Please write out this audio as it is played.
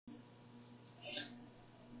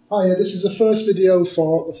Hiya, this is the first video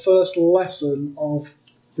for the first lesson of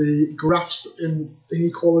the graphs in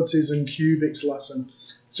inequalities and cubics lesson.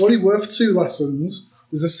 It's only worth 2 lessons.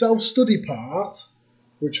 There's a self-study part,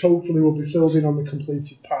 which hopefully will be filled in on the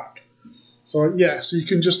completed pack. So yeah, so you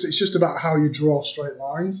can just, it's just about how you draw straight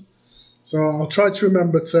lines. So I'll try to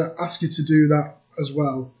remember to ask you to do that as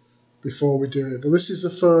well before we do it. But this is the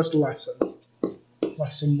first lesson,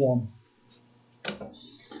 lesson 1.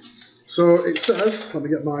 So it says, let me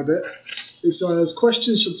get my bit, it says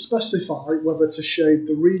questions should specify whether to shade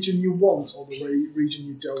the region you want or the region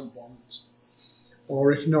you don't want,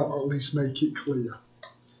 or if not, at least make it clear.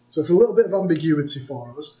 So it's a little bit of ambiguity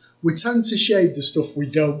for us. We tend to shade the stuff we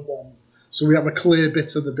don't want, so we have a clear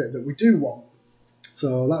bit of the bit that we do want.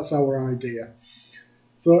 So that's our idea.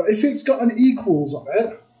 So if it's got an equals on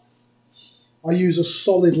it, I use a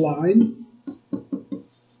solid line,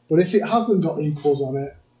 but if it hasn't got equals on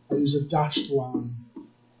it, I use a dashed line,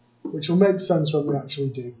 which will make sense when we actually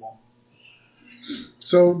do one.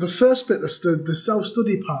 So the first bit, the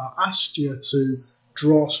self-study part, asked you to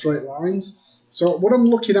draw straight lines. So what I'm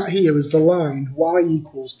looking at here is the line y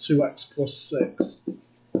equals 2x plus 6.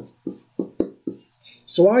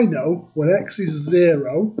 So I know when x is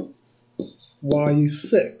 0, y is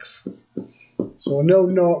 6. So I know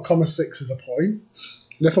 0,6 is a point.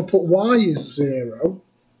 And if I put y is 0,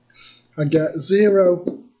 I get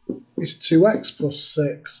 0 is 2x plus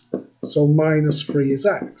 6, so minus 3 is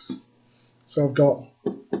x. So I've got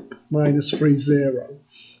minus 3, 0.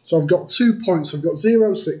 So I've got 2 points. I've got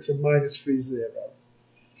 0, 6 and minus 3, 0.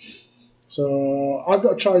 So I've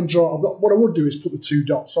got to try and draw. What I would do is put the 2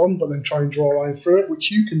 dots on, but then try and draw a line through it, which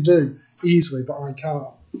you can do easily, but I can't.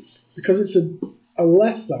 Because it's a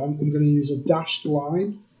less than, I'm going to use a dashed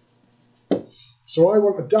line. So I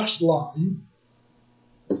want a dashed line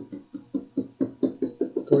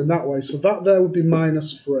going that way. So that there would be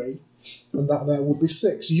minus 3, and that there would be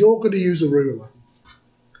 6. You're going to use a ruler.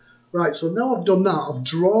 Right, so now I've done that, I've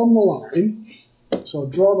drawn the line. So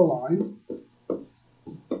I've drawn a line.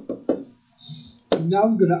 And now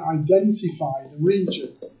I'm going to identify the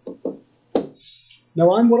region. Now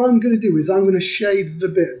what I'm going to do is I'm going to shade the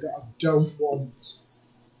bit that I don't want.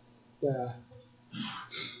 There.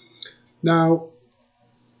 Now,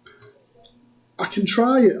 I can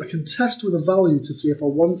try it, I can test with a value to see if I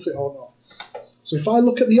want it or not. So if I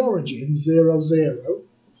look at the origin, 0, 0,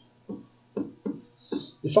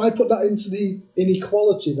 if I put that into the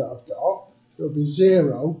inequality that I've got, it'll be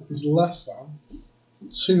 0 is less than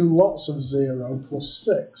 2 lots of 0 plus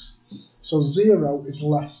 6. So 0 is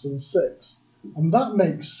less than 6. And that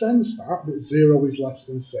makes sense that 0 is less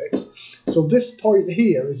than 6. So this point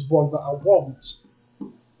here is one that I want.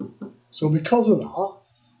 So because of that,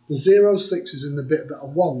 the 0, 6 is in the bit that I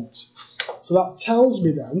want. So that tells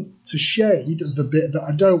me then to shade the bit that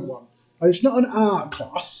I don't want. And it's not an art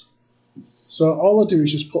class, so all I do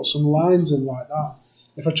is just put some lines in like that.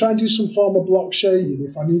 If I try and do some form of block shading,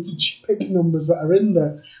 if I need to pick numbers that are in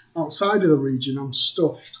the outside of the region, I'm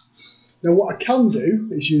stuffed. Now what I can do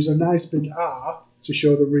is use a nice big R to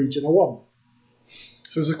show the region I want.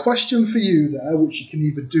 So there's a question for you there, which you can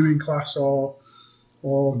either do in class or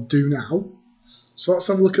do now. So let's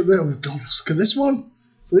have a look at this. Oh God, look at this one.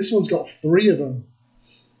 So this one's got 3 of them.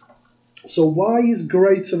 So y is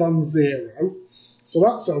greater than 0. So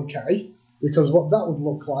that's okay, because what that would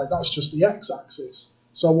look like, that's just the x-axis.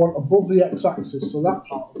 So I want above the x-axis, so that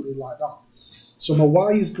part would be like that. So my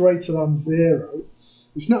y is greater than 0.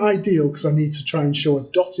 It's not ideal because I need to try and show a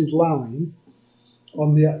dotted line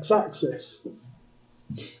on the x-axis.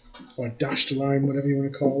 Or a dashed line, whatever you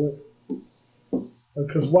want to call it.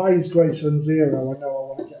 Because y is greater than 0, I know I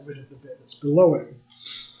want to get rid of the bit that's below it.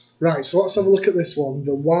 Right, so let's have a look at this one.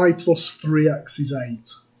 The y plus 3x is 8.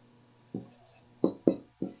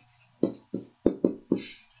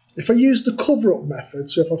 If I use the cover-up method,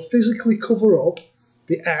 so if I physically cover up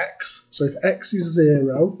the x, so if x is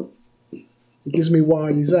 0, it gives me y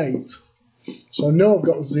is 8. So I know I've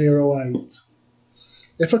got 0, 8.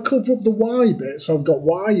 If I cover up the y bit, so I've got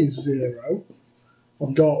y is 0,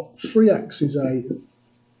 I've got 3x is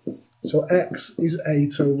 8, so x is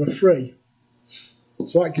 8 over 3.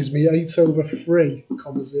 So that gives me 8 over 3,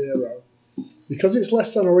 comma 0. Because it's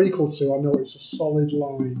less than or equal to, I know it's a solid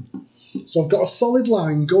line. So I've got a solid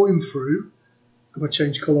line going through, I'm going to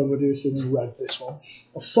change colour, I'm going to do this in red, this one.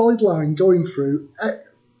 A solid line going through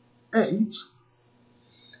 8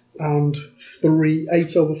 and 3,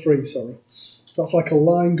 8 over 3, sorry. So that's like a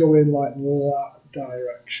line going like that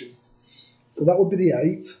direction. So that would be the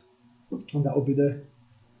 8, and that would be the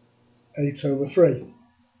 8 over 3.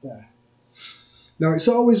 There. Now it's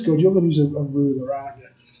always good, you're going to use a ruler, aren't you?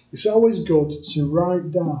 it's always good to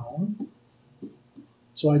write down,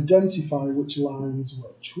 to identify which line is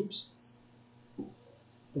which. Whoops.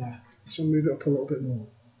 There. So move it up a little bit more.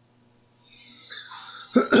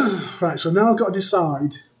 Right, so now I've got to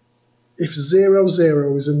decide if 0,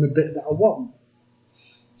 0 is in the bit that I want.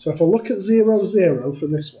 So if I look at 0, 0 for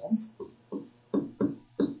this one,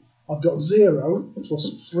 I've got 0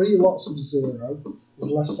 plus 3 lots of 0 is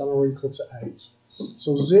less than or equal to 8.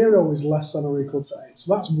 So 0 is less than or equal to 8.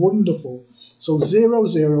 So that's wonderful. So 0,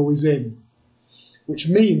 0 is in, which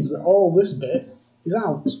means that all this bit is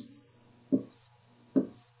out.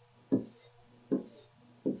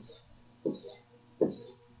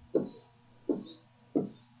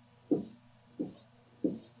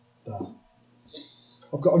 There.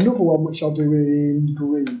 I've got another one which I'll do in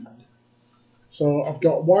green. So I've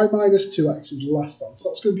got y minus 2x is less than. So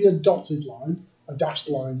that's going to be a dotted line, a dashed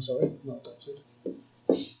line, sorry, not dotted.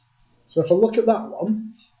 So if I look at that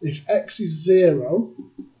one, if x is 0,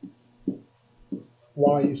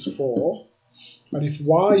 y is 4. And if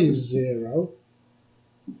y is 0,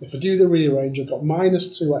 if I do the rearrange, I've got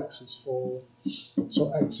minus 2x is 4.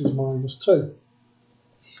 So x is minus 2.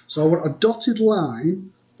 So I want a dotted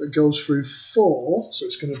line that goes through 4, so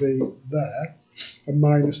it's going to be there, and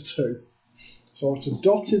minus 2. So it's a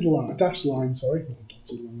dotted line, a dashed line, sorry, not a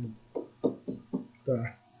dotted line.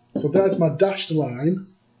 There. So there's my dashed line.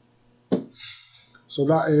 So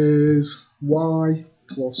that is y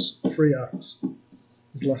plus 3x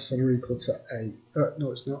is less than or equal to 8.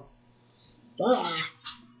 No, it's not.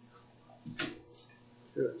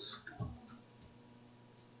 It's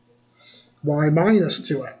y minus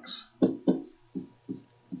 2x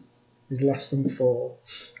is less than 4.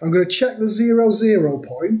 I'm going to check the 0, 0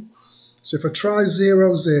 point. So if I try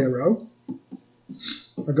 0, 0,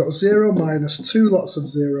 I've got 0 minus 2 lots of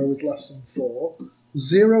 0 is less than 4.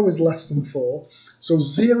 0 is less than 4. So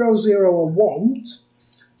 0, 0 I want.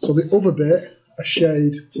 So the other bit, a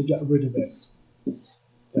shade to get rid of it.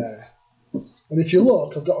 There. And if you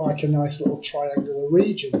look, I've got like a nice little triangular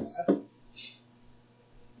region there,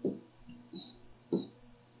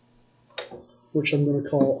 which I'm going to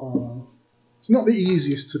call R. It's not the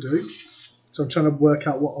easiest to do, so I'm trying to work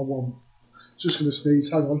out what I want. Just going to sneeze.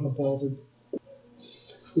 Hang on, I'm pausing.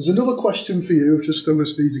 There's another question for you. Just still going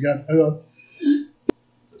to sneeze again. Hang on.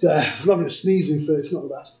 I'm having a sneezing fit. It's not the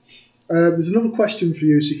best. There's another question for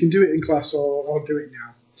you, so you can do it in class or I'll do it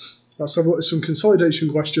now. Let's have a look at some consolidation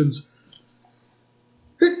questions.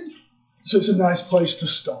 So it's a nice place to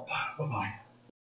stop. Bye-bye.